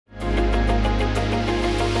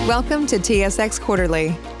Welcome to TSX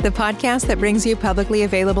Quarterly, the podcast that brings you publicly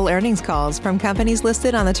available earnings calls from companies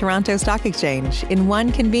listed on the Toronto Stock Exchange in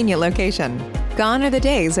one convenient location. Gone are the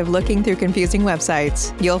days of looking through confusing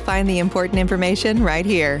websites. You'll find the important information right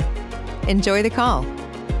here. Enjoy the call.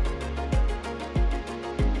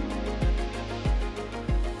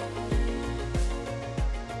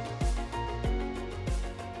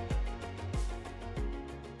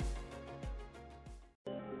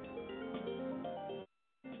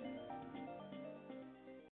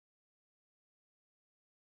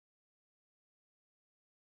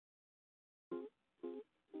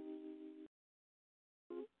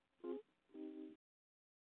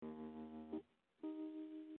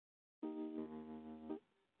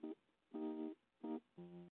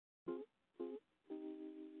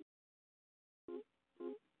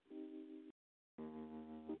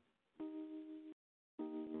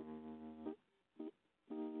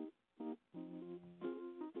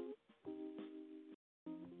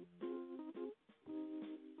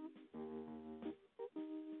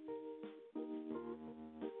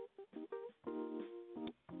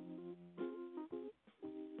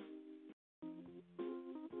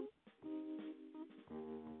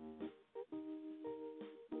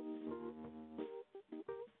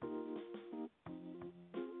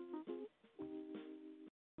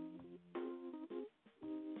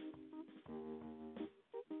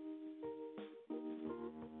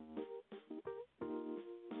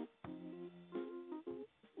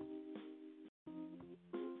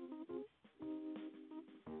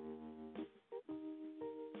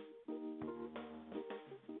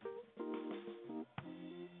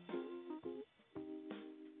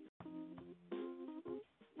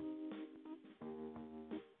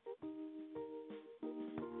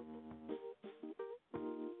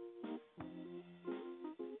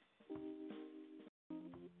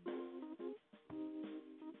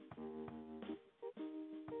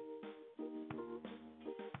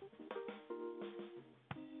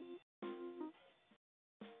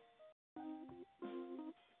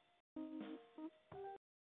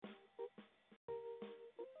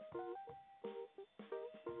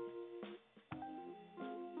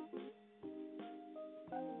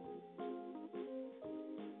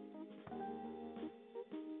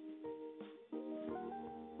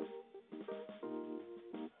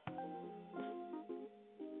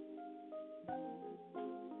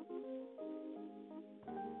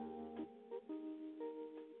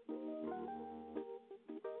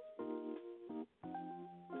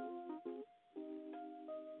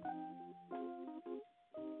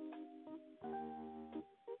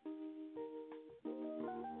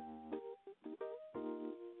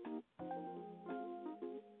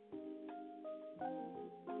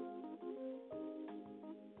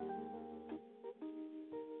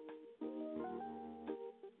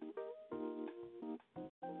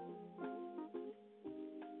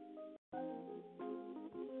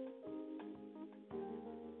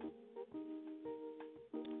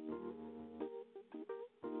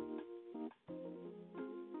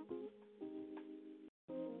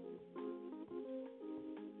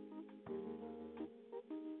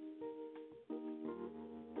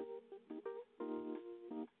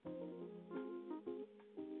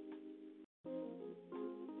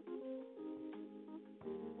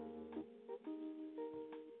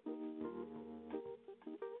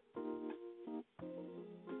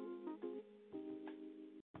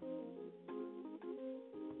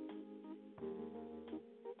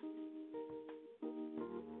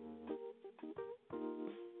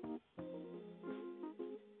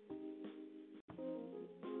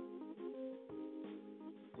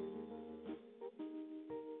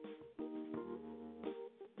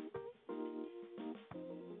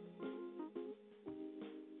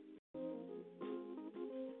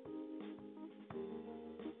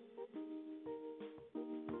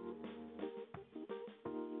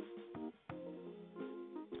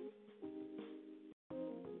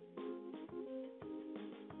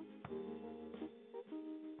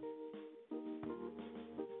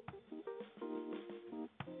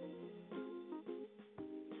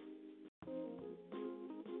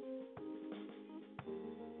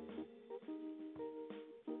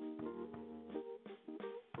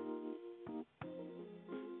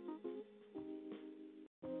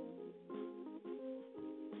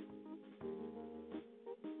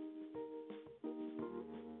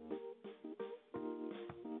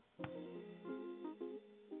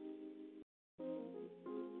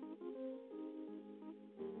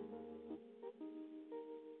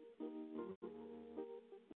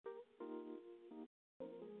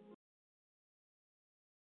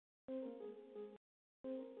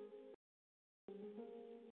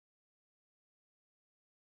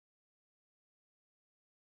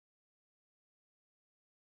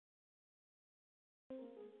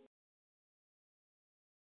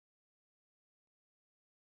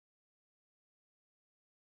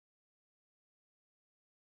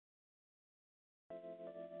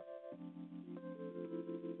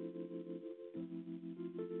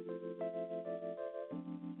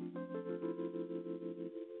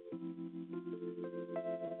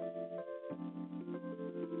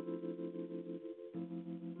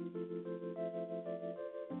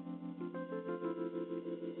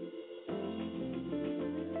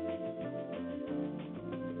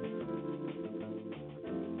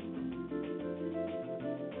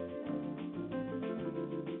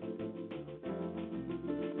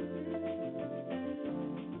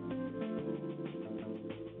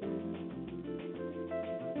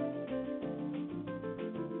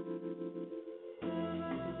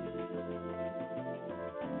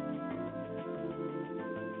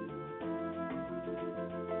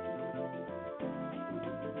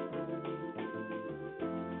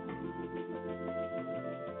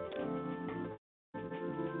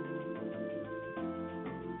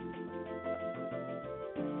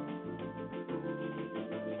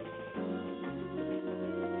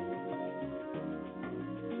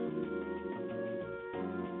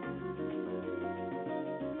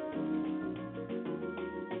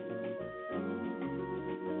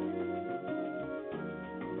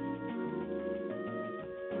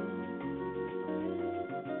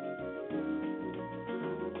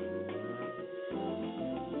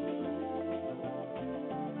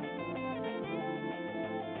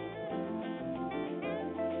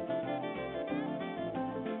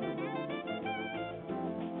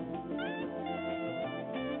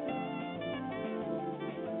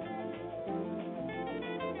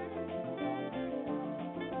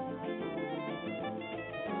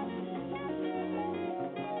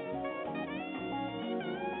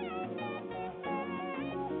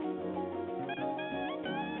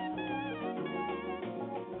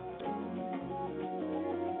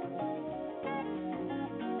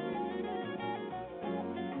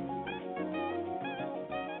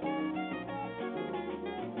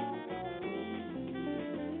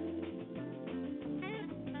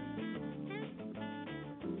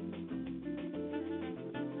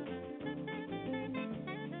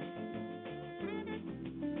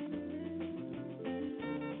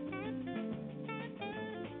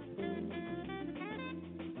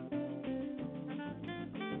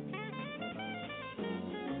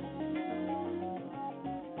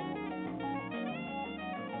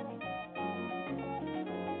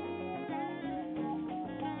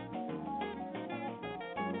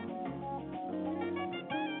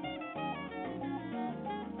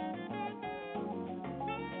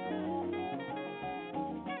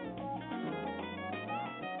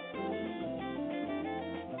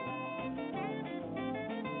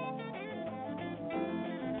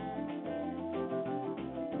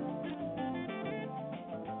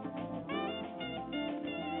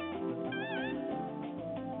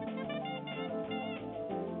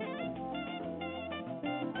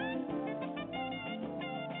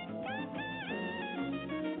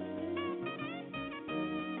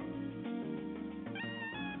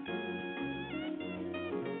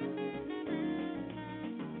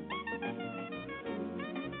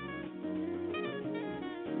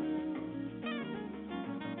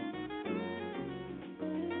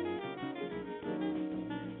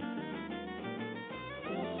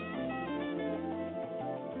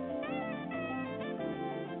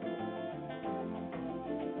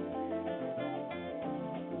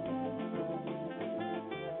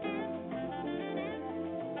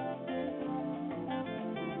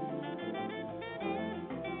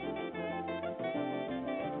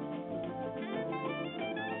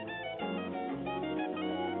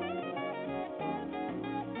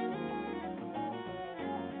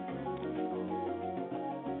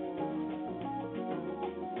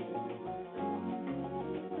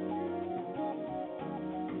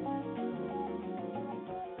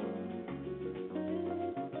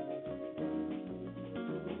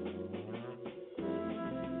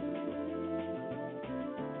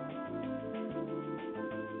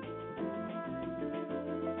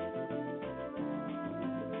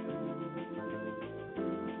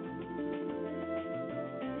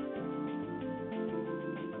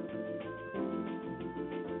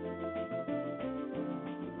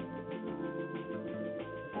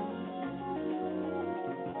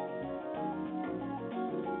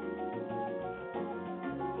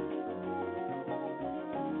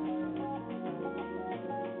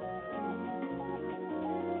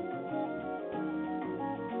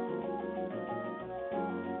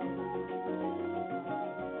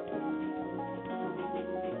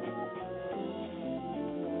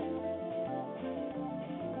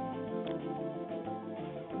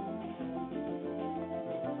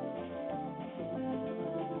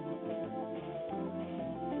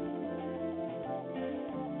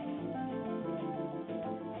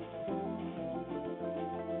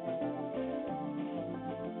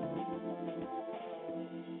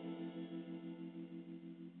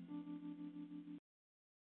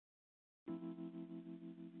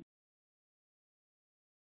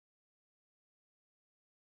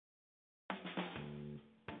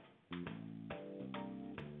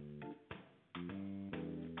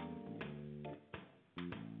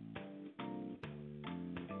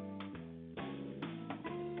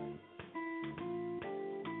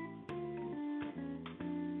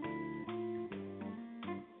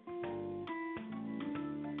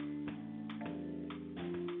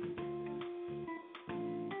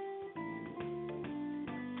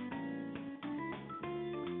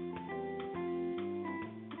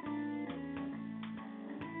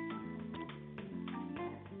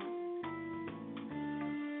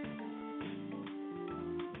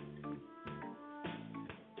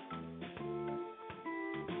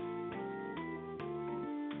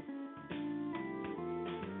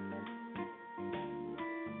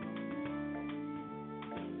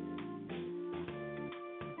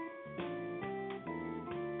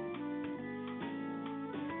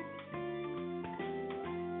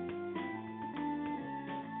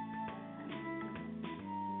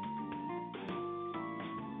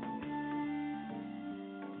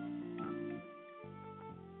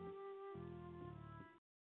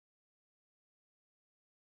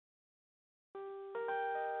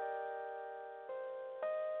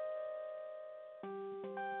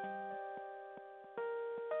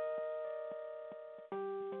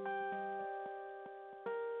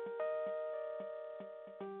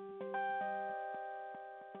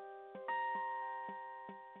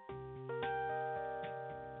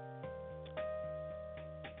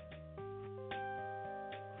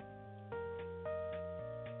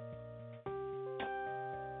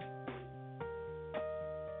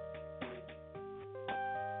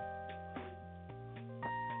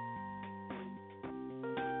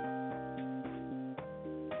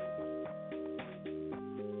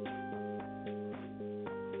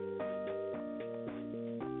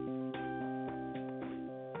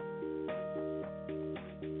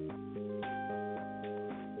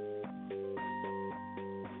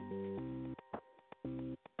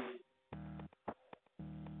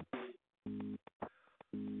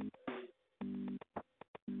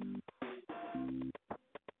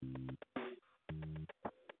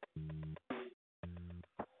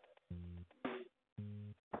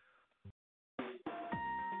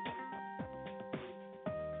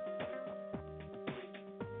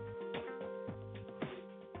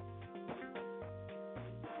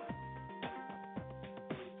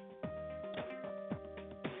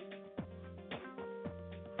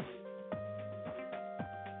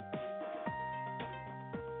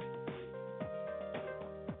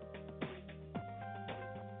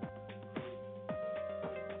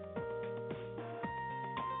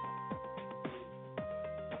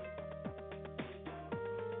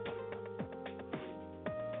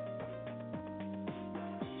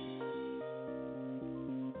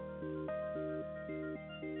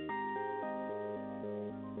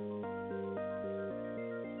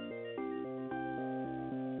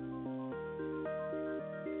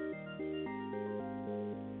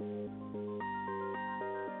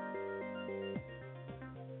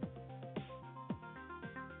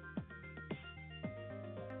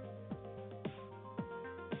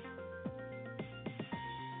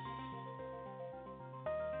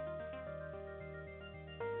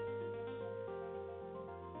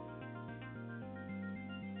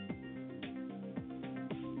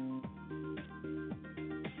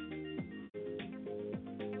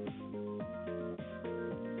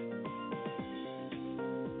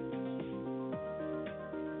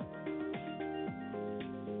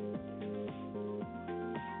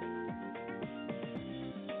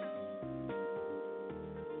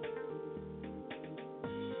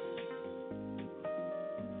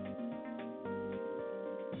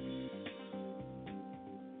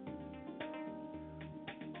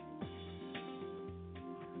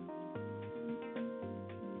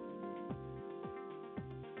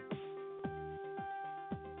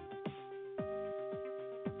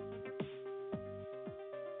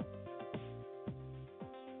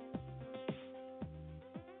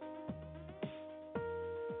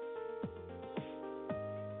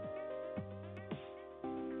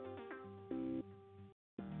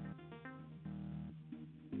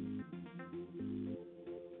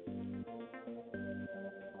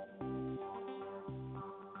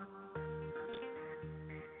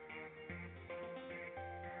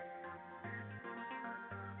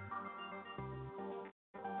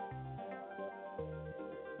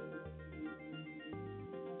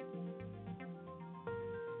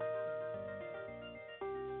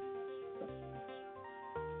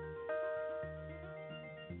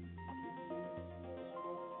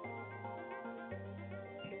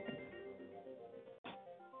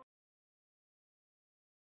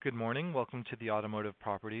 Good morning. Welcome to the Automotive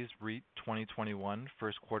Properties REIT 2021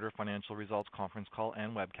 first quarter financial results conference call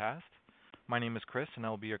and webcast. My name is Chris and I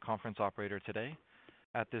will be your conference operator today.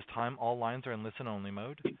 At this time, all lines are in listen-only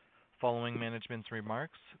mode. Following management's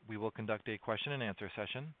remarks, we will conduct a question and answer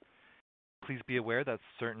session. Please be aware that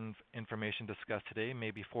certain information discussed today may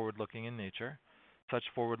be forward-looking in nature. Such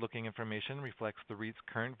forward-looking information reflects the REIT's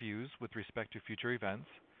current views with respect to future events.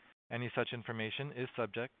 Any such information is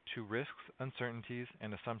subject to risks, uncertainties,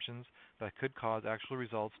 and assumptions that could cause actual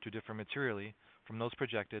results to differ materially from those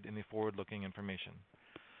projected in the forward-looking information.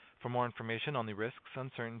 For more information on the risks,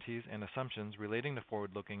 uncertainties, and assumptions relating to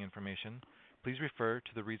forward-looking information, please refer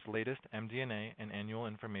to the REIT's latest MD&A and annual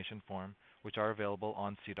information form, which are available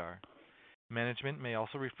on SEDAR. Management may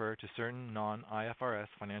also refer to certain non-IFRS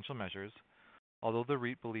financial measures. Although the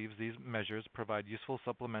REIT believes these measures provide useful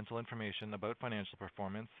supplemental information about financial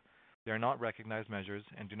performance, they are not recognized measures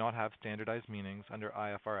and do not have standardized meanings under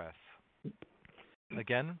IFRS.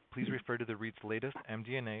 Again, please refer to the REIT's latest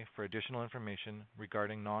MD&A for additional information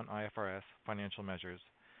regarding non-IFRS financial measures.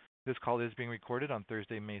 This call is being recorded on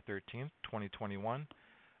Thursday, May 13th, 2021.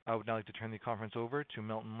 I would now like to turn the conference over to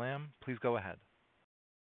Milton Lamb. Please go ahead.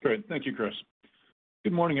 Great. Thank you, Chris.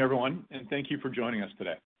 Good morning, everyone, and thank you for joining us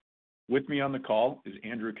today. With me on the call is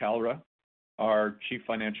Andrew Kalra, our Chief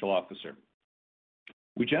Financial Officer.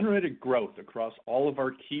 We generated growth across all of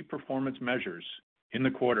our key performance measures in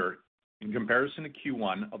the quarter in comparison to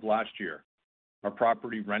Q1 of last year. Our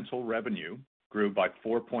property rental revenue grew by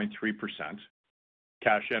 4.3%,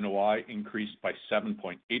 cash NOI increased by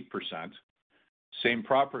 7.8%, same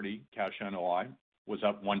property cash NOI was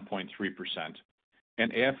up 1.3%,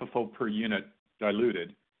 and AFFO per unit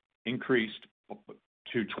diluted increased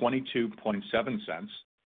to 22.7 cents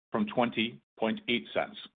from 20.8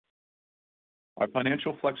 cents. Our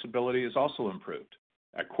financial flexibility is also improved.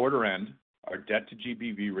 At quarter end, our debt to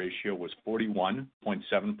GBV ratio was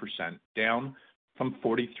 41.7%, down from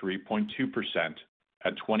 43.2%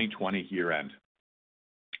 at 2020 year end,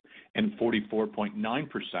 and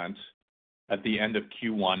 44.9% at the end of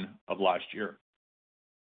Q1 of last year.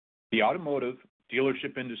 The automotive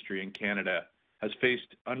dealership industry in Canada has faced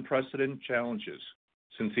unprecedented challenges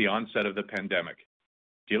since the onset of the pandemic.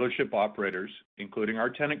 Dealership operators, including our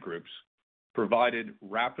tenant groups, responded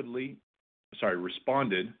rapidly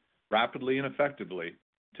and effectively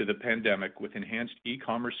to the pandemic with enhanced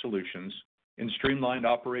e-commerce solutions and streamlined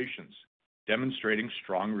operations, demonstrating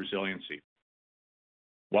strong resiliency.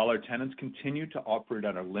 While our tenants continued to operate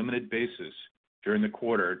on a limited basis during the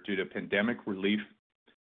quarter due to pandemic relief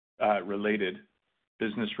related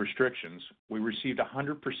business restrictions, we received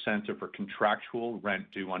 100% of our contractual rent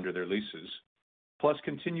due under their leases, plus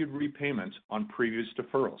continued repayment on previous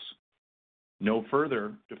deferrals. No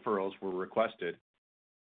further deferrals were requested.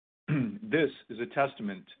 This is a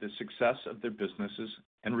testament to the success of their businesses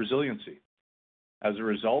and resiliency. As a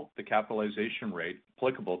result, the capitalization rate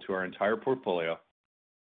applicable to our entire portfolio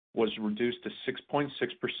was reduced to 6.6%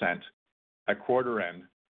 at quarter end,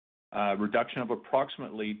 a reduction of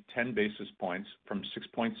approximately 10 basis points from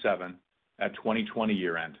 6.7 at 2020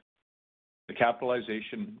 year end. The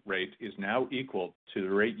capitalization rate is now equal to the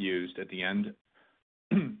rate used at the end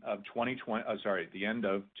of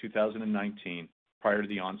 2019, prior to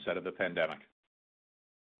the onset of the pandemic.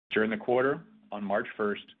 During the quarter, on March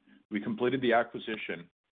 1st, we completed the acquisition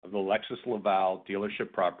of the Lexus Laval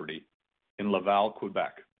dealership property in Laval,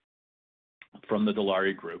 Quebec, from the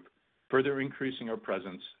Dilawri Group, further increasing our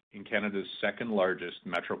presence in Canada's second largest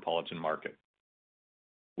metropolitan market.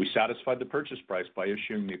 We satisfied the purchase price by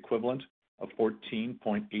issuing the equivalent of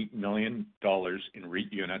 $14.8 million in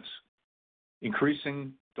REIT units,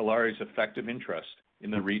 increasing Dilawri's effective interest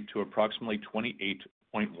in the REIT to approximately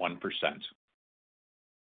 28.1%.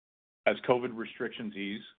 As COVID restrictions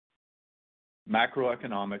ease,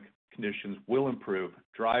 macroeconomic conditions will improve,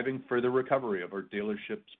 driving further recovery of our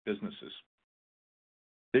dealerships businesses.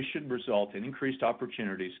 This should result in increased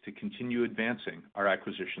opportunities to continue advancing our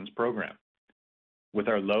acquisitions program. With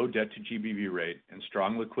our low debt to GBV rate and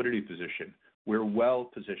strong liquidity position, we're well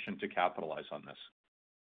positioned to capitalize on this.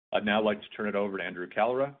 I'd now like to turn it over to Andrew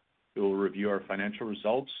Kalra, who will review our financial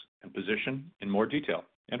results and position in more detail.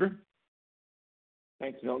 Andrew?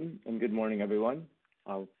 Thanks, Milton, and good morning, everyone.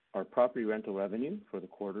 Our property rental revenue for the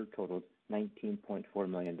quarter totaled $19.4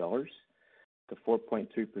 million. The 4.3%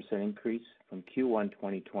 increase from Q1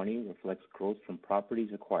 2020 reflects growth from properties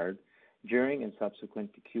acquired during and subsequent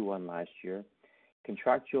to Q1 last year,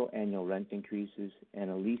 contractual annual rent increases, and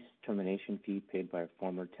a lease termination fee paid by a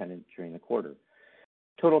former tenant during the quarter.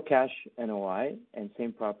 Total cash NOI and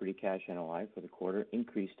same property cash NOI for the quarter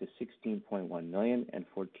increased to $16.1 million and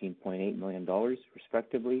 $14.8 million,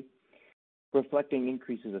 respectively, reflecting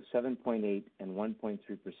increases of 7.8% and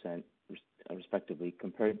 1.3%, respectively,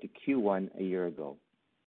 compared to Q1 a year ago.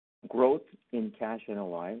 Growth in cash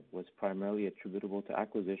NOI was primarily attributable to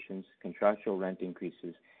acquisitions, contractual rent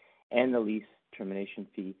increases, and the lease termination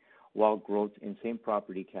fee, while growth in same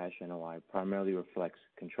property cash NOI primarily reflects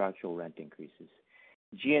contractual rent increases.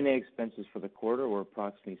 G&A expenses for the quarter were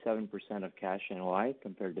approximately 7% of cash NOI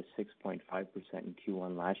compared to 6.5% in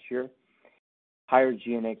Q1 last year. Higher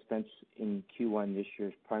G&A expense in Q1 this year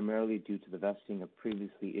is primarily due to the vesting of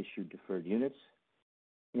previously issued deferred units.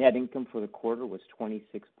 Net income for the quarter was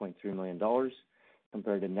 $26.3 million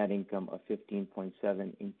compared to net income of $15.7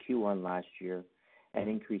 million in Q1 last year, an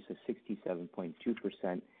increase of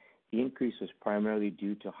 67.2%. The increase was primarily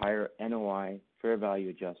due to higher NOI fair value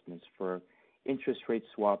adjustments for interest rate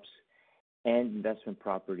swaps and investment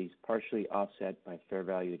properties, partially offset by fair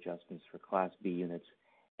value adjustments for Class B units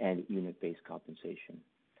and unit-based compensation.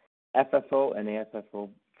 FFO and AFFO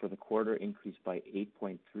for the quarter increased by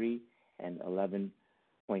 8.3% and 11.0%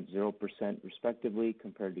 respectively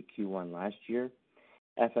compared to Q1 last year.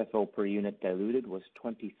 FFO per unit diluted was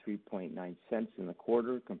 23.9 cents in the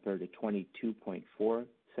quarter compared to 22.4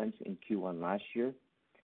 cents in Q1 last year.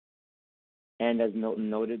 And as Milton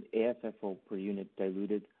noted, AFFO per unit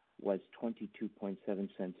diluted was 22.7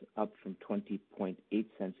 cents, up from 20.8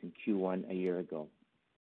 cents in Q1 a year ago.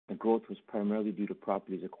 The growth was primarily due to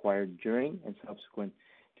properties acquired during and subsequent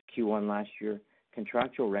to Q1 last year,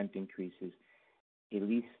 contractual rent increases, a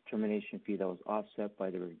lease termination fee that was offset by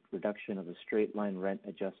the reduction of the straight-line rent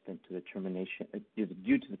adjustment to the termination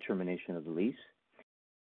due to the termination of the lease.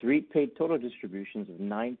 The REIT paid total distributions of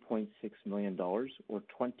 $9.6 million, or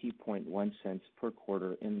 20.1 cents per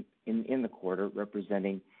quarter in the quarter,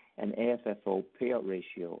 representing an AFFO payout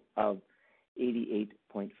ratio of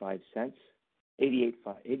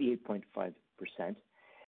 88.5%.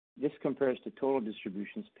 This compares to total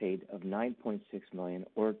distributions paid of $9.6 million,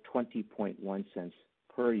 or 20.1 cents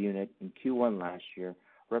per unit in Q1 last year,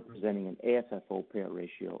 representing an AFFO payout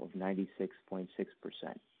ratio of 96.6%.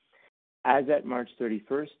 As at March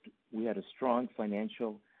 31st, we had a strong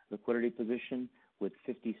financial liquidity position with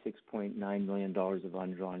 $56.9 million of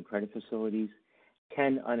undrawn credit facilities,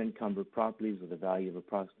 10 unencumbered properties with a value of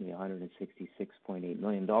approximately $166.8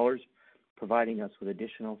 million, providing us with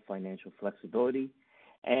additional financial flexibility,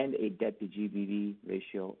 and a debt-to-GBV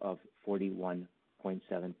ratio of 41.7%.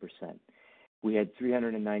 We had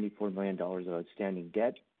 $394 million of outstanding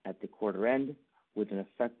debt at the quarter end, with an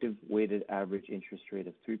effective weighted average interest rate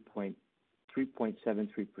of 3.73%.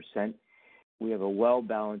 We have a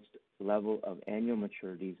well-balanced level of annual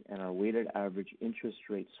maturities, and our weighted average interest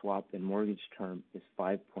rate swap and mortgage term is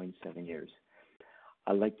 5.7 years.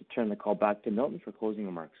 I'd like to turn the call back to Milton for closing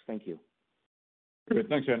remarks. Thank you. Great.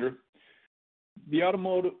 Thanks, Andrew. The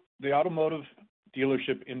automotive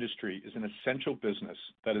dealership industry is an essential business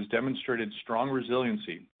that has demonstrated strong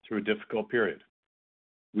resiliency through a difficult period.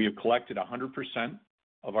 We have collected 100%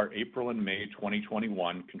 of our April and May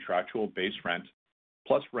 2021 contractual base rent,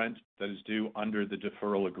 plus rent that is due under the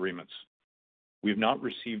deferral agreements. We have not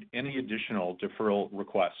received any additional deferral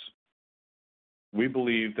requests. We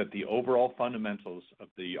believe that the overall fundamentals of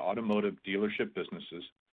the automotive dealership businesses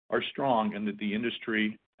are strong and that the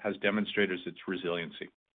industry has demonstrated its resiliency.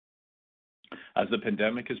 As the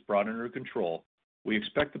pandemic is brought under control, we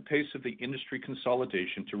expect the pace of the industry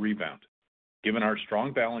consolidation to rebound. Given our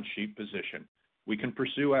strong balance sheet position, we can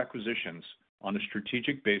pursue acquisitions on a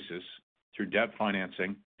strategic basis through debt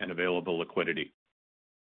financing and available liquidity.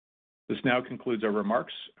 This now concludes our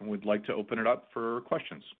remarks, and we'd like to open it up for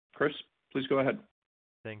questions. Chris, please go ahead.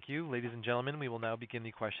 Thank you. Ladies and gentlemen, we will now begin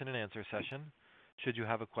the question and answer session. Should you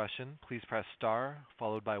have a question, please press star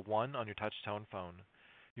followed by 1 on your touch-tone phone.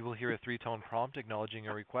 You will hear a 3-tone prompt acknowledging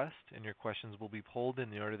your request, and your questions will be polled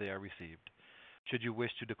in the order they are received. Should you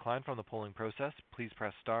wish to decline from the polling process, please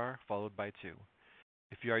press star followed by 2.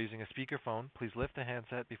 If you are using a speakerphone, please lift the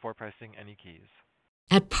handset before pressing any keys.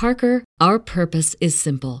 At Parker, our purpose is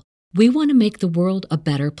simple. We want to make the world a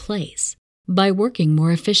better place by working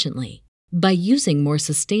more efficiently, by using more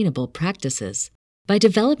sustainable practices, by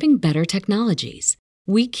developing better technologies.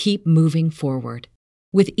 We keep moving forward.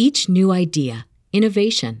 With each new idea,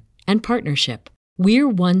 innovation, and partnership, we're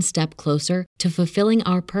one step closer to fulfilling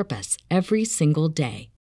our purpose every single day.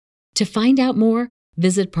 To find out more,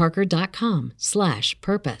 visit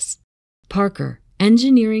parker.com/purpose. Parker,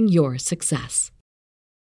 engineering your success.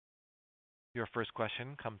 Your first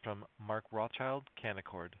question comes from Mark Rothschild,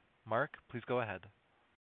 Canaccord. Mark, please go ahead.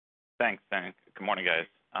 Thanks. Good morning,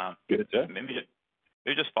 guys. Good, sir. Maybe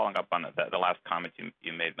just following up on the last comment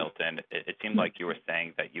you made, Milton. It seemed like you were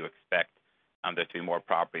saying that you expect there to be more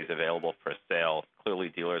properties available for sale. Clearly,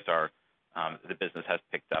 dealers are the business has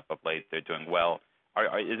picked up of late. They're doing well.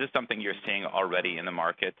 Is this something you're seeing already in the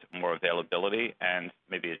market, more availability? And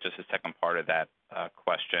maybe it's just a second part of that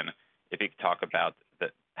question. If you could talk about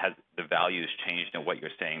has the values changed in what you're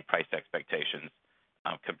seeing, price expectations,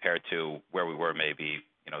 compared to where we were maybe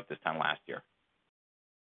this time last year?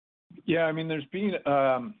 Yeah, I mean, there's been,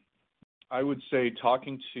 I would say,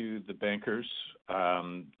 talking to the bankers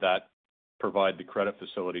that provide the credit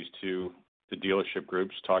facilities to the dealership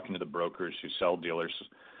groups, talking to the brokers who sell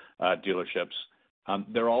dealerships.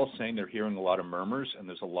 They're all saying they're hearing a lot of murmurs, and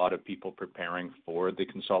there's a lot of people preparing for the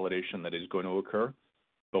consolidation that is going to occur.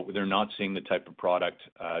 But they're not seeing the type of product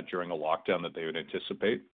during a lockdown that they would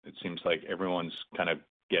anticipate. It seems like everyone's kind of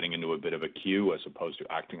getting into a bit of a queue as opposed to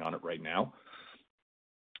acting on it right now.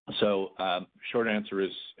 So short answer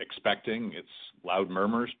is expecting. It's loud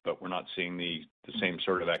murmurs, but we're not seeing the same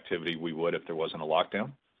sort of activity we would if there wasn't a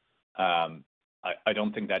lockdown. I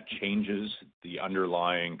don't think that changes the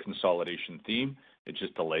underlying consolidation theme. It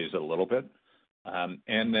just delays it a little bit.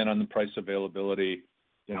 And then on the price availability,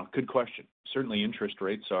 good question. Certainly interest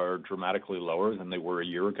rates are dramatically lower than they were a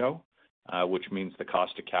year ago, which means the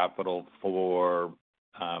cost of capital for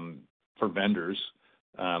vendors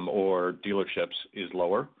or dealerships is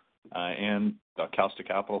lower, and the cost of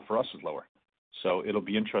capital for us is lower. So it'll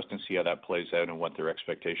be interesting to see how that plays out and what their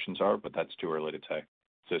expectations are, but that's too early to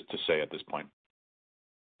say at this point.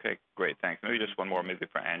 Okay, great, thanks. Maybe just one more, maybe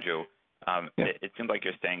for Andrew. It seems like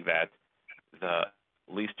you're saying that the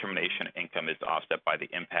lease termination income is offset by the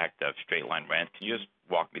impact of straight-line rent. Can you just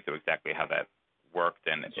walk me through exactly how that worked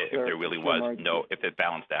and if there really was if it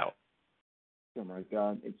balanced out? Sure, Mark.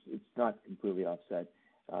 It's not completely offset.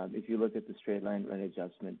 If you look at the straight-line rent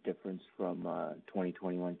adjustment difference from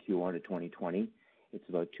 2021 Q1 to 2020, it's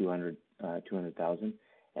about $200,000,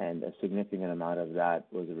 and a significant amount of that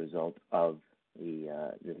was a result of the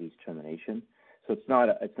lease termination. So it's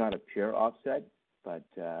not a pure offset, but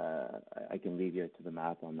I can leave you to the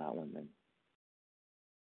math on that one then.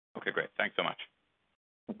 Okay, great. Thanks so much.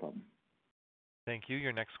 No problem. Thank you.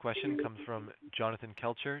 Your next question comes from Jonathan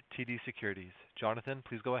Kelcher, TD Securities. Jonathan,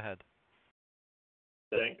 please go ahead.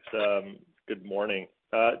 Thanks. Good morning.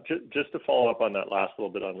 Just to follow up on that last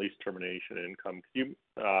little bit on lease termination income, could you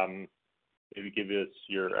maybe give us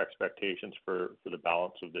your expectations for the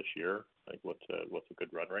balance of this year? Like what's a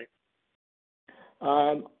good run rate?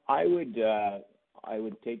 I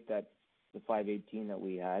would take the 518 that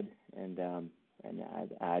we had and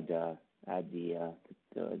add the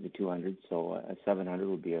 200, so a 700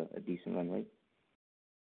 would be a decent run rate.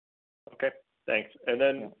 Okay, thanks. And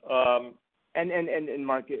then and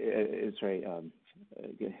Mark, sorry,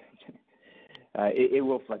 it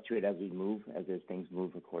will fluctuate as we move, as things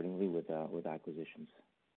move accordingly with acquisitions.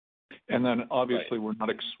 And then obviously we're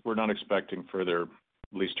not expecting further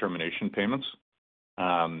lease termination payments.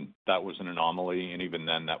 That was an anomaly, and even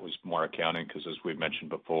then that was more accounting because, as we've mentioned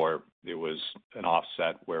before, it was an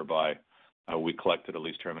offset whereby we collected a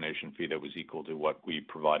lease termination fee that was equal to what we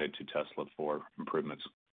provided to Tesla for improvements.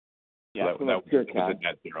 Yeah, so that pure was cash. a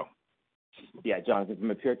net zero. Yeah, Jonathan,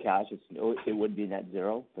 from a pure cash, it would be net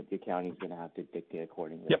zero, but the accounting is going to have to dictate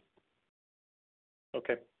accordingly. Yep.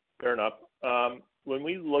 Okay, fair enough. When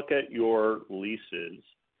we look at your leases,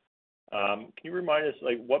 can you remind us,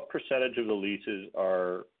 like, what percentage of the leases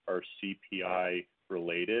are CPI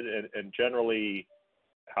related, and generally,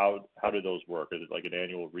 how do those work? Is it like an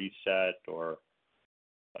annual reset, or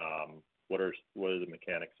what are the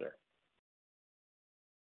mechanics there?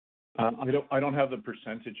 I don't have the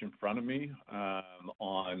percentage in front of me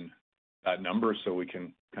on that number, so we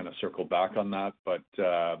can kind of circle back on that. But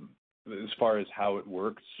as far as how it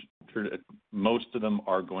works, most of them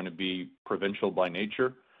are going to be provincial by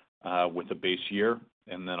nature, with a base year,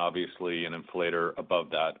 and then obviously an inflator above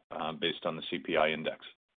that based on the CPI index.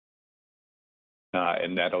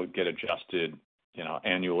 And that'll get adjusted,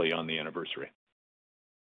 annually on the anniversary.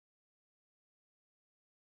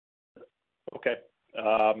 Okay.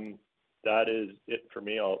 That is it for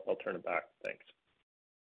me. I'll turn it back. Thanks.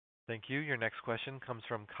 Thank you. Your next question comes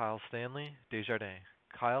from Kyle Stanley, Desjardins.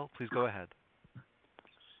 Kyle, please go ahead.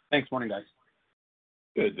 Thanks. Morning, guys.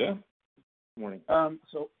 Good, yeah. Morning.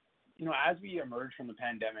 So, as we emerge from the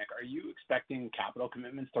pandemic, are you expecting capital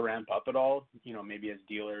commitments to ramp up at all? Maybe as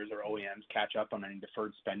dealers or OEMs catch up on any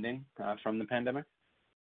deferred spending from the pandemic?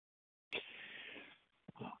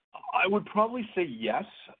 I would probably say yes,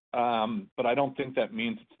 but I don't think that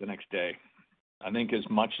means it's the next day. I think as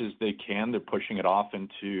much as they can, they're pushing it off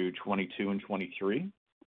into 22 and 23.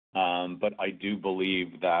 But I do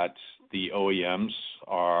believe that the OEMs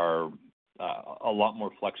are a lot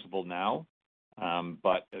more flexible now.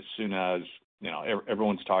 But as soon as,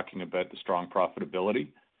 everyone's talking about the strong profitability.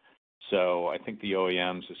 So I think the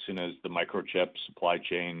OEMs, as soon as the microchip supply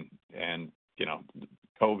chain and,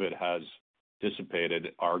 COVID has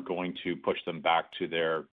dissipated, are going to push them back to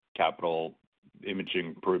their capital imaging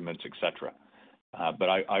improvements, et cetera. But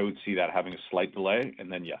I would see that having a slight delay,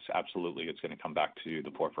 and then yes, absolutely, it's going to come back to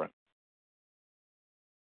the forefront.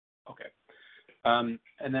 Okay. And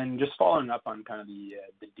then just following up on kind of the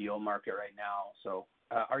deal market right now. So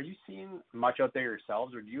are you seeing much out there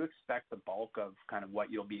yourselves, or do you expect the bulk of kind of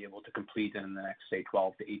what you'll be able to complete in the next, say,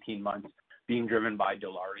 12 to 18 months being driven by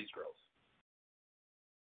Dilawri's growth?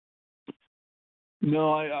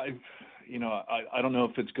 No, I don't know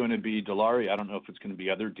if it's going to be Dilawri. I don't know if it's going to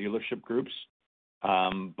be other dealership groups.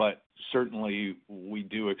 But certainly we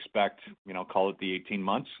do expect, call it the 18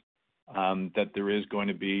 months, that there is going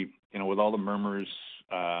to be, with all the murmurs,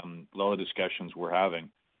 all the discussions we're having,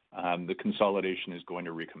 the consolidation is going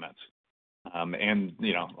to recommence. And,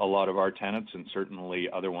 a lot of our tenants and certainly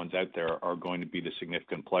other ones out there are going to be the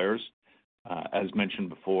significant players. As mentioned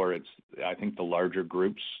before, I think the larger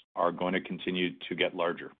groups are going to continue to get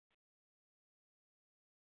larger.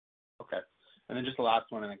 Okay. And then just the last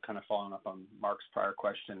one, and then kind of following up on Mark's prior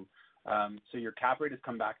question. So your cap rate has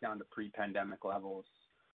come back down to pre-pandemic levels.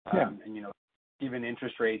 And, given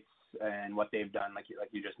interest rates and what they've done, like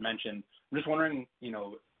you just mentioned, I'm just wondering,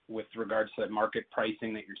 with regards to market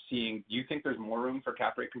pricing that you're seeing, do you think there's more room for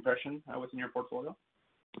cap rate compression within your portfolio?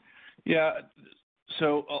 Yeah.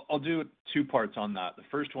 So I'll do two parts on that. The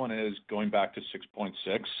first one is going back to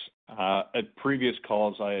 6.6. At previous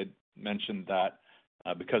calls, I had mentioned that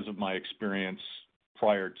because of my experience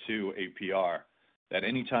prior to APR, that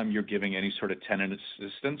anytime you're giving any sort of tenant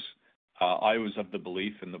assistance, I was of the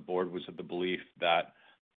belief, and the board was of the belief, that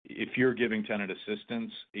if you're giving tenant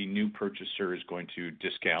assistance, a new purchaser is going to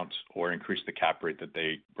discount or increase the cap rate that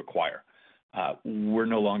they require. We're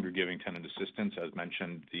no longer giving tenant assistance. As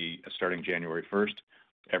mentioned, starting January 1st,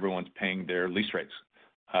 everyone's paying their lease rates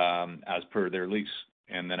as per their lease,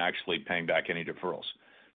 and then actually paying back any deferrals.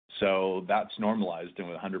 So that's normalized, and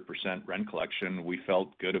with 100% rent collection, we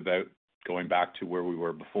felt good about going back to where we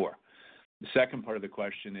were before. The second part of the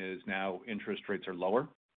question is now interest rates are lower.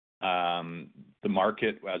 The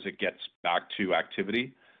market, as it gets back to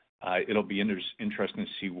activity, it'll be interesting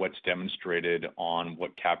to see what's demonstrated on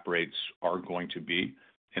what cap rates are going to be.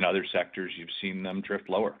 In other sectors, you've seen them drift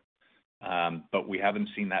lower. But we haven't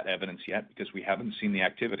seen that evidence yet because we haven't seen the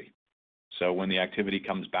activity. So when the activity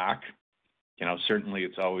comes back, certainly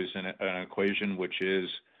it's always an equation which is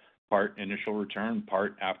part initial return,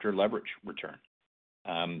 part after leverage return.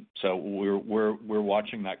 So we're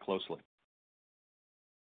watching that closely.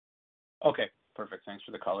 Okay, perfect. Thanks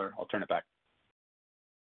for the color. I'll turn it back.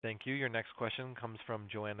 Thank you. Your next question comes from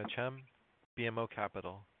Joanna Chem, BMO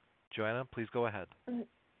Capital. Joanna, please go ahead.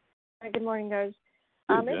 Hi, good morning, guys.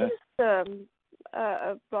 Maybe just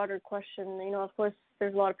a broader question. Of course,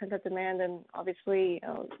 there's a lot of pent-up demand, and obviously,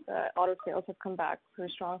 auto sales have come back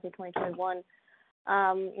pretty strong through 2021.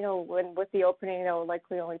 With the opening, they'll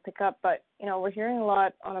likely only pick up. But we're hearing a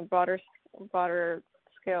lot on a broader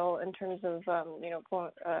scale in terms of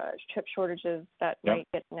chip shortages that might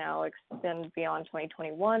get now extend beyond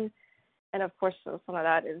 2021, and of course, some of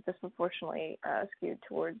that is disproportionately skewed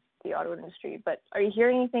towards the auto industry. But are you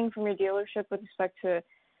hearing anything from your dealership with respect to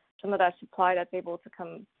some of that supply that's able to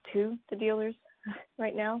come to the dealers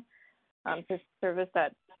right now to service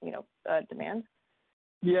that demand?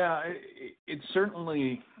 Yeah, it's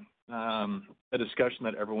certainly a discussion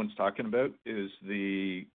that everyone's talking about is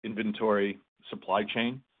the inventory supply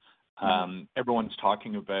chain. Everyone's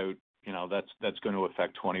talking about, that's going to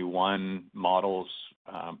affect 21 models,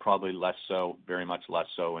 probably less so, very much less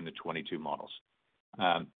so in the 22 models.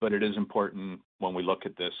 But it is important when we look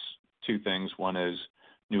at this, two things. One is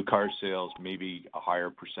new car sales, maybe a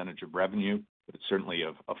higher percentage of revenue, but it's certainly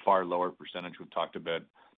a far lower percentage. We've talked about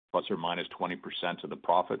plus or minus 20% of the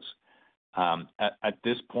profits. At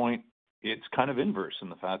this point, it's kind of inverse in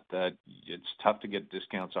the fact that it's tough to get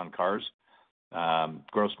discounts on cars.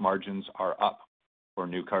 Gross margins are up for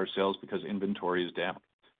new car sales because inventory is down.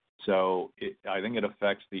 So I think it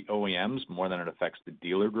affects the OEMs more than it affects the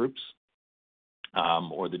dealer groups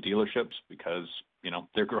or the dealerships because,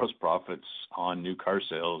 their gross profits on new car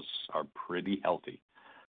sales are pretty healthy.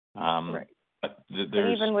 Right. But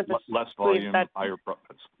there's even with less volume, higher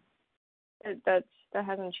profits. That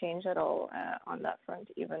hasn't changed at all on that front,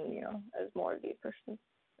 even as more of these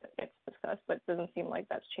gets discussed, but it doesn't seem like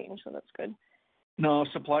that's changed, so that's good. No,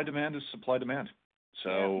 supply demand is supply demand.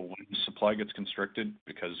 So when supply gets constricted,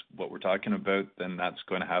 because what we're talking about, then that's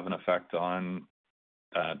going to have an effect on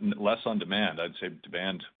less on demand. I'd say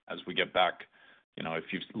demand as we get back. You know, if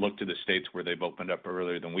you've looked at the states where they've opened up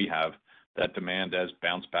earlier than we have, that demand has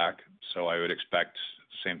bounced back. So I would expect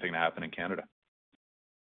the same thing to happen in Canada.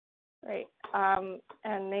 Right.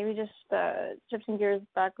 And maybe just shifting gears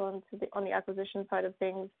back on the acquisition side of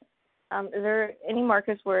things. Is there any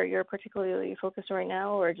markets where you're particularly focused right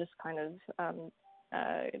now, or just kind of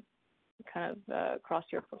across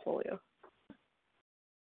your portfolio?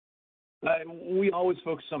 We always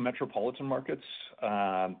focus on metropolitan markets,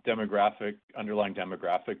 underlying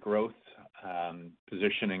demographic growth,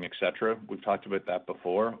 positioning, etc. We've talked about that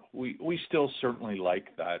before. We still certainly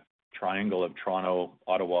like that triangle of Toronto,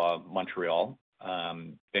 Ottawa, Montreal,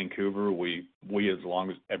 Vancouver. We as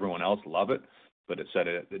long as everyone else love it, but it's at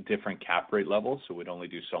a different cap rate level, so we'd only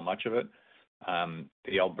do so much of it.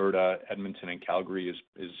 The Alberta, Edmonton, and Calgary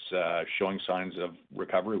is showing signs of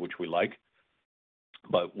recovery, which we like.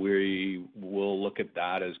 But we will look at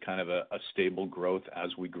that as kind of a stable growth as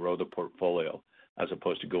we grow the portfolio, as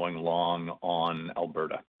opposed to going long on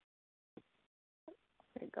Alberta.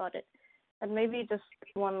 Okay, got it. And maybe just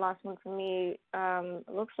one last one for me.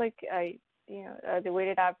 It looks like the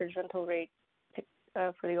weighted average rental rate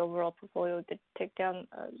for the overall portfolio did tick down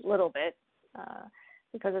a little bit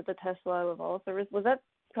because of the Tesla Laval service. Was that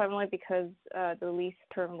primarily because the lease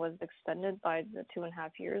term was extended by the 2.5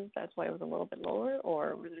 years? That's why it was a little bit lower,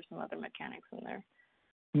 or were there some other mechanics in there?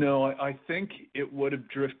 No, I think it would have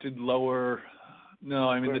drifted lower. No,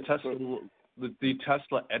 I mean the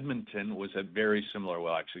Tesla Edmonton was at very similar,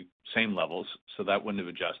 well, actually same levels, so that wouldn't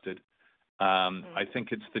have adjusted. I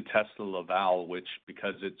think it's the Tesla Laval, which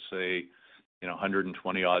because it's a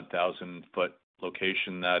 120,000 foot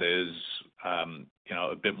location that is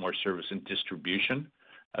a bit more service and distribution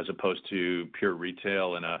as opposed to pure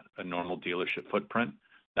retail and a normal dealership footprint.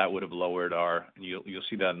 That would have lowered our. You'll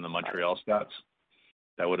see that in the Montreal stats.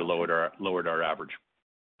 That would have lowered our average.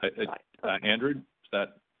 Andrew, is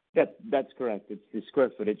that? That's correct. It's the square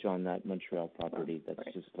footage on that Montreal property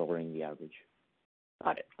that's just lowering the average.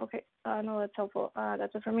 Got it. Okay. No, that's helpful.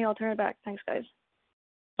 That's it for me. I'll turn it back. Thanks, guys.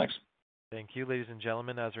 Thanks. Thank you, ladies and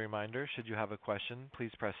gentlemen. As a reminder, should you have a question,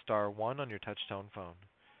 please press *1 on your touch-tone phone.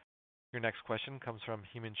 Your next question comes from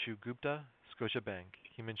Himanshu Gupta, Scotiabank.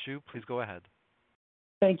 Himanshu, please go ahead.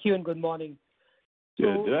 Thank you and good morning.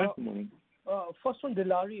 Good morning. First on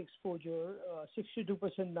Dilawri exposure,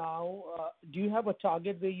 62% now. Do you have a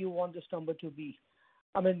target where you want this number to be?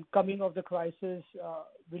 I mean, coming off the crisis,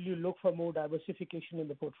 will you look for more diversification in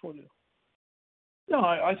the portfolio? No,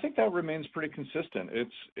 I think that remains pretty consistent.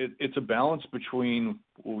 It's a balance between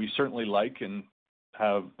what we certainly like and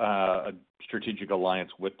have a strategic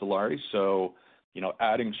alliance with Dilawri. So,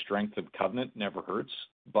 adding strength of covenant never hurts.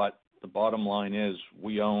 But the bottom line is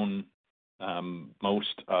we own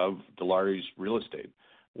most of Dilawri's real estate,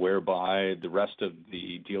 whereby the rest of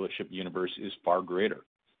the dealership universe is far greater.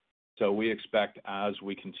 So we expect as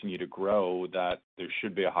we continue to grow that there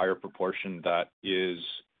should be a higher proportion that is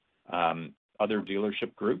other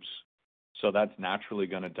dealership groups. So that's naturally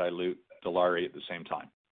going to dilute Dilawri at the same time.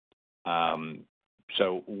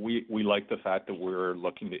 So we like the fact that we're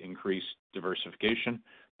looking to increase diversification,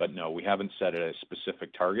 but no, we haven't set a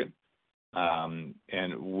specific target.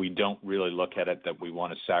 And we don't really look at it that we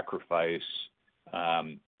want to sacrifice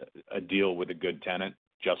a deal with a good tenant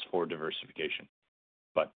just for diversification.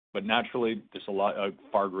 But naturally, there's a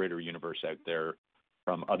far greater universe out there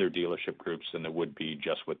from other dealership groups than there would be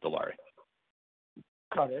just with Dilawri.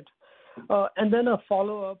 Got it. And then a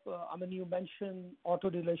follow-up. I mean, you mentioned auto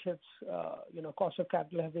dealerships. Cost of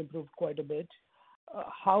capital have improved quite a bit.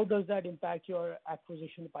 How does that impact your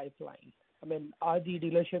acquisition pipeline? I mean, are the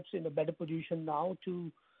dealerships in a better position now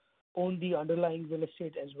to own the underlying real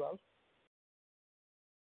estate as well?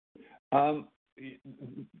 I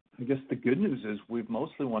guess the good news is we've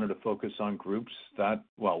mostly wanted to focus on groups that,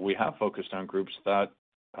 we have focused on groups that,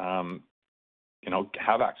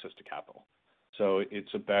 have access to capital. So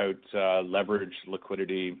it's about leverage,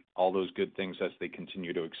 liquidity, all those good things as they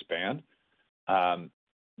continue to expand.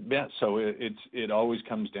 So it always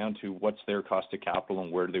comes down to what's their cost of capital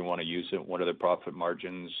and where do they want to use it, what are their profit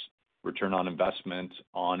margins, return on investment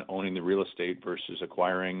on owning the real estate versus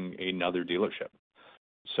acquiring another dealership.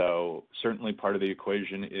 So certainly part of the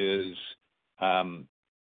equation is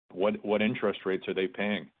what interest rates are they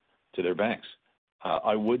paying to their banks.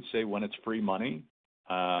 I would say when it's free money,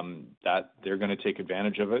 that they're going to take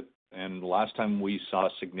advantage of it. And the last time we saw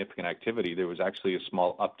significant activity, there was actually a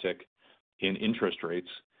small uptick in interest rates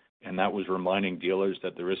and that was reminding dealers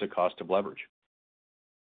that there is a cost of leverage.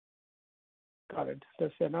 Got it.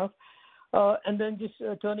 That's enough. And then just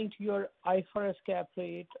turning to your IFRS cap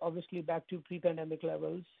rate, obviously back to pre-pandemic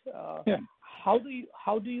levels. How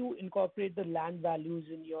do you incorporate the land values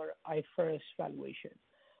in your IFRS valuation?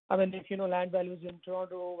 I mean, if land values in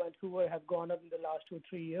Toronto, Vancouver have gone up in the last 2 or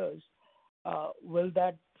 3 years, will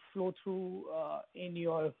that flow through in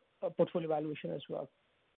your portfolio valuation as well?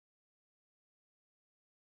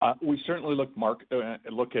 We certainly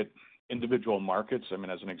look at individual markets. I mean,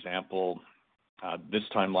 as an example, this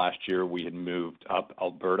time last year we had moved up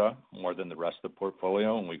Alberta more than the rest of the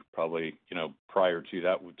portfolio, and we probably, prior to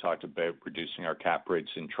that, we talked about reducing our cap rates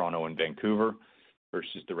in Toronto and Vancouver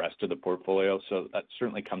versus the rest of the portfolio. So that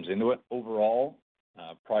certainly comes into it. Overall,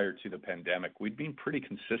 prior to the pandemic, we'd been pretty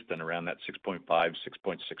consistent around that 6.5,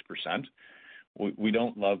 6.6%. We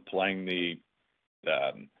don't love playing the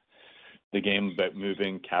game about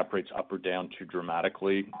moving cap rates up or down too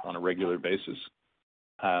dramatically on a regular basis.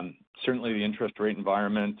 Certainly, the interest rate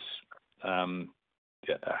environment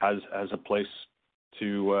has a place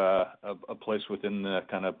within the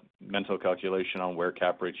kind of mental calculation on where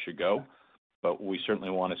cap rates should go, but we certainly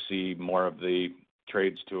want to see more of the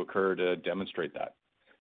trades to occur to demonstrate that.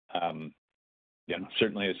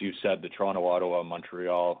 Certainly, as you said, the Toronto, Ottawa,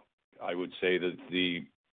 Montreal, I would say that the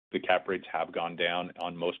cap rates have gone down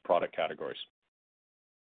on most product categories.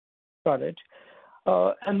 Got it.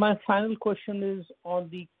 And my final question is on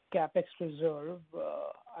the CapEx reserve.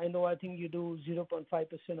 I think you do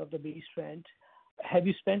 0.5% of the base rent. Have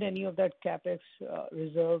you spent any of that CapEx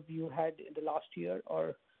reserve you had in the last year,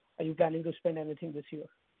 or are you planning to spend anything this year?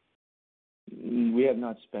 We have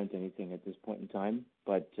not spent anything at this point in time,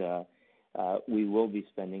 but we will be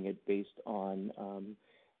spending it based on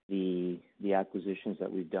the acquisitions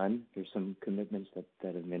that we've done. There's some commitments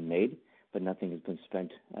that have been made, but nothing has been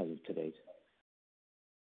spent as of today.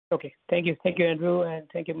 Okay. Thank you. Thank you, Andrew, and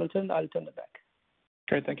thank you, Milton. I'll turn it back.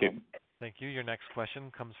 Great. Thank you. Thank you. Your next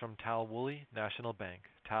question comes from Tal Woolley, National Bank.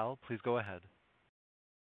 Tal, please go ahead.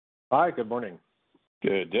 Hi, good morning.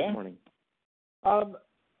 Good day. Good morning.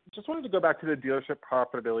 Just wanted to go back to the dealership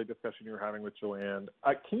profitability discussion you were having with Joanne.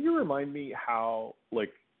 Can you remind me how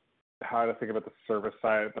to think about the service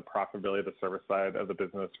side, the profitability of the service side of the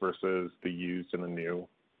business versus the used and the new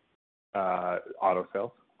auto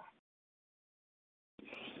sales?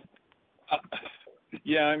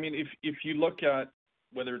 I mean, if you look at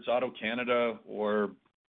whether it's Auto Canada or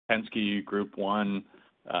Penske, Group 1,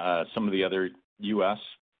 some of the other U.S.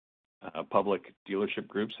 Public dealership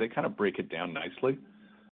groups, they kind of break it down nicely.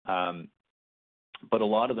 But a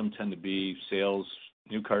lot of them tend to be sales,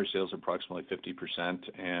 new car sales approximately 50%,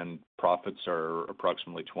 and profits are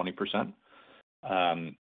approximately 20%.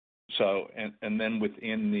 And then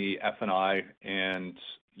within the F&I and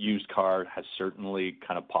used car has certainly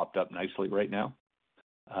kind of popped up nicely right now.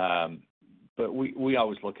 But we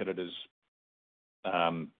always look at it as,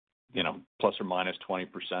 plus or minus 20%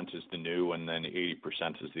 is the new, and then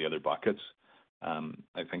 80% is the other buckets.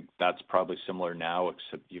 I think that's probably similar now,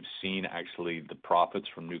 except you've seen actually the profits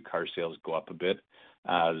from new car sales go up a bit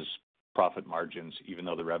as profit margins, even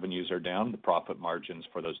though the revenues are down, the profit margins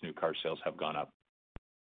for those new car sales have gone up.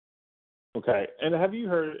 Okay. And have you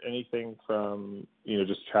heard anything from,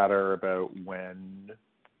 just chatter about when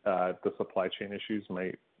the supply chain issues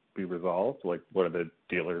might be resolved? Like, what are the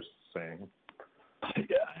dealers saying?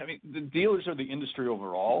 Yeah, I mean, the dealers or the industry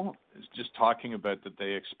overall is just talking about that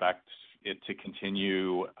they expect it to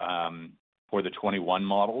continue for the 21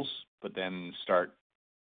 models, but then start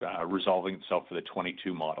resolving itself for the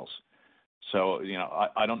 22 models. So,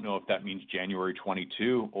 I don't know if that means January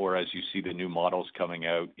 22 or as you see the new models coming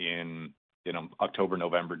out in, October,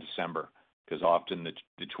 November, December, because often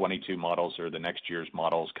the 22 models or the next year's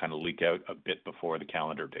models kind of leak out a bit before the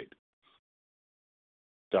calendar date.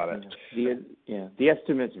 Got it. The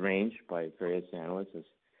estimates range by various analysts as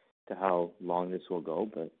to how long this will go,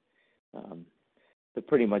 but they're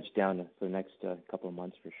pretty much down for the next couple of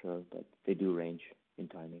months for sure, but they do range in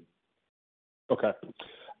timing. Okay.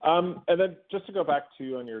 And then just to go back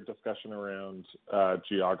to on your discussion around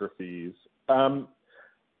geographies,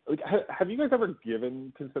 have you guys ever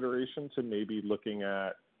given consideration to maybe looking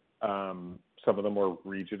at some of the more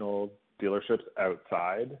regional dealerships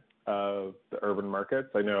outside of the urban markets?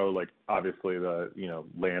 I know, obviously the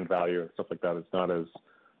land value and stuff like that is not as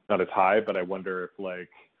high, but I wonder if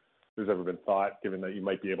there's ever been thought, given that you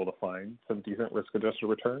might be able to find some decent risk-adjusted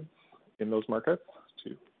returns in those markets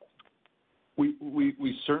too.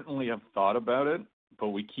 We certainly have thought about it, but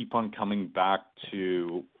we keep on coming back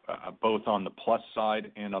to both on the plus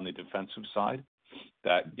side and on the defensive side.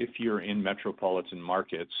 that if you're in metropolitan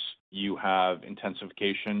markets, you have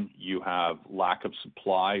intensification, you have lack of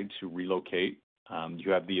supply to relocate.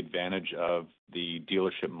 You have the advantage of the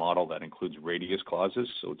dealership model that includes radius clauses,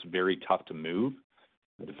 so it's very tough to move.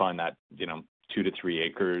 To find that, 2 to 3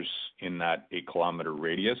 acres in that 8-kilometer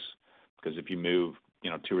radius, because if you move,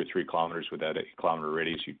 2 or 3 kilometers with that 8-kilometer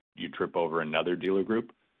radius, you trip over another dealer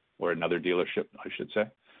group or another dealership, I should say.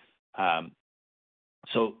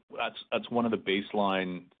 So that's one of the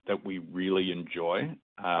baseline that we really enjoy.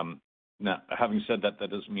 Now, having said that, that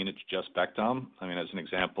doesn't mean it's just Beckdom. I mean, as an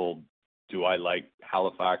example, do I like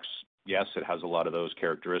Halifax? Yes, it has a lot of those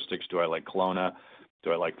characteristics. Do I like Kelowna?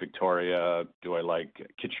 Do I like Victoria? Do I like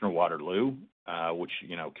Kitchener-Waterloo? Which,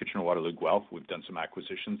 Kitchener-Waterloo, Guelph, we've done some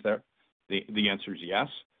acquisitions there. The answer is yes,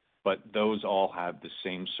 but those all have the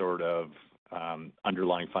same sort of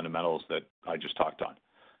underlying fundamentals that I just talked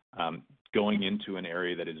on. Going into an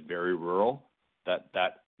area that is very rural,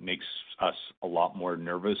 that makes us a lot more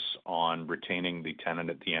nervous on retaining the tenant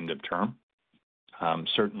at the end of term.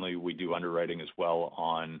 Certainly, we do underwriting as well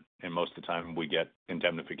and most of the time we get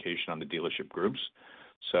indemnification on the dealership groups.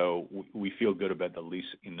 So we feel good about the lease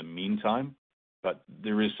in the meantime, but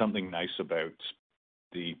there is something nice about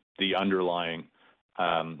the underlying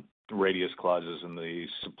radius clauses and the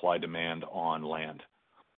supply demand on land.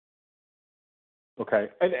 Okay.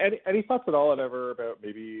 And any thoughts at all about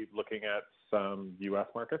maybe looking at some U.S.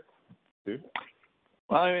 markets too?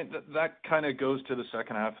 Well, I mean, that kind of goes to the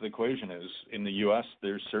second half of the equation. Is in the U.S.,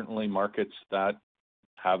 there's certainly markets that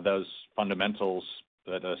have those fundamentals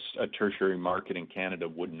that a tertiary market in Canada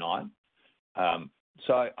would not.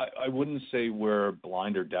 So I wouldn't say we're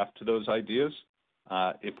blind or deaf to those ideas.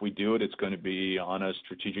 If we do it, it's going to be on a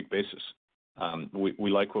strategic basis.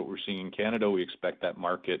 We like what we're seeing in Canada. We expect that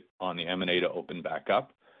market on the M&A to open back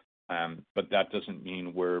up. But that doesn't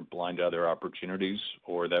mean we're blind to other opportunities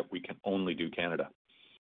or that we can only do Canada.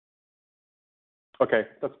 Okay,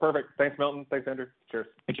 that's perfect. Thanks, Milton. Thanks, Andrew. Cheers.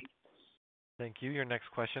 Thank you. Thank you. Your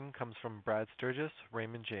next question comes from Brad Sturgis,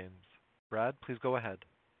 Raymond James. Brad, please go ahead.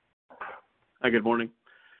 Hi, good morning.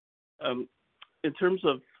 In terms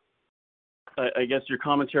of, I guess your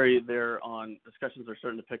commentary there on discussions are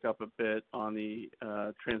starting to pick up a bit on the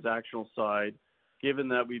transactional side. Given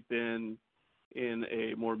that we've been in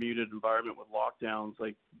a more muted environment with lockdowns,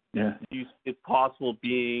 it's possible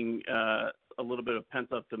being a little bit of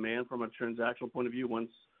pent-up demand from a transactional point of view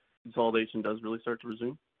once consolidation does really start to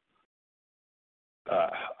resume?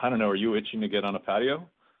 I don't know. Are you itching to get on a patio?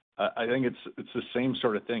 I think it's the same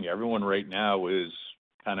sort of thing. Everyone right now is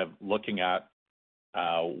kind of looking at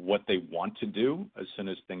what they want to do as soon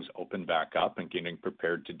as things open back up and getting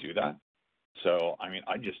prepared to do that. So, I mean,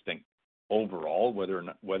 I just think overall,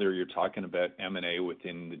 whether you're talking about M&A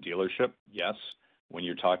within the dealership, yes. When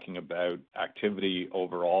you're talking about activity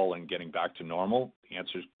overall and getting back to normal, the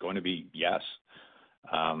answer is going to be yes.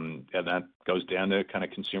 And that goes down to kind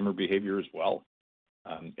of consumer behavior as well.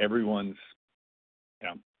 Everyone's,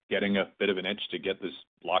 getting a bit of an itch to get this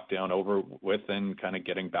lockdown over with and kind of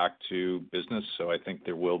getting back to business. So I think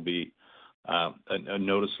there will be a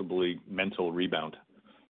noticeably mental rebound.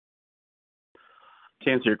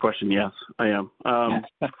 To answer your question, yes, I am.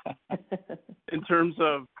 In terms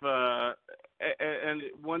of, and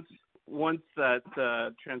once that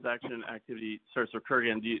transaction activity starts to occur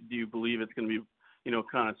again, do you believe it's going to be,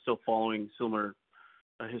 kind of still following similar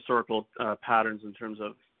historical patterns in terms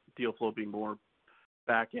of deal flow being more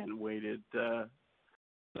back-end weighted,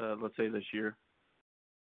 let's say this year?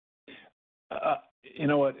 You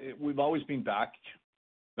know what? We've always been back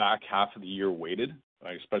half of the year weighted,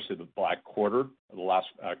 especially the black quarter, the last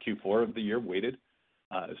Q4 of the year weighted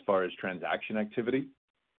as far as transaction activity.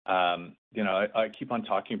 I keep on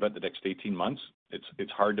talking about the next 18 months.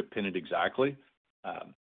 It's hard to pin it exactly.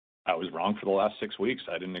 I was wrong for the last 6 weeks.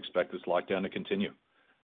 I didn't expect this lockdown to continue.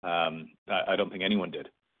 I don't think anyone did.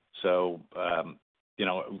 So,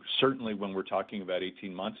 certainly when we're talking about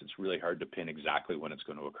 18 months, it's really hard to pin exactly when it's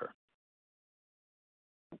going to occur.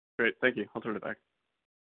 Great. Thank you. I'll turn it back.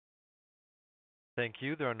 Thank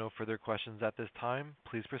you. There are no further questions at this time.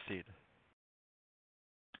 Please proceed.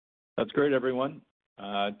 That's great, everyone.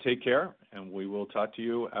 Take care, and we will talk to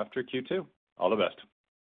you after Q2. All the best.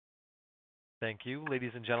 Thank you.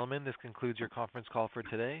 Ladies and gentlemen, this concludes your conference call for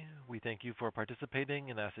today. We thank you for participating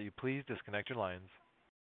and ask that you please disconnect your lines.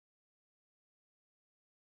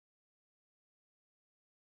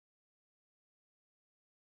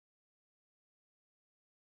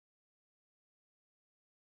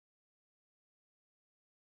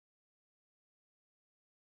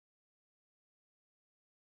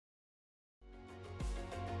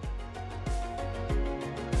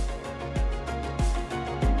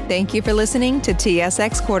 Thank you for listening to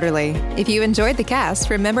TSX Quarterly. If you enjoyed the cast,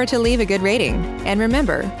 remember to leave a good rating. And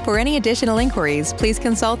remember, for any additional inquiries, please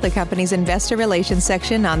consult the company's investor relations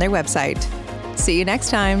section on their website. See you next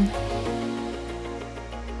time.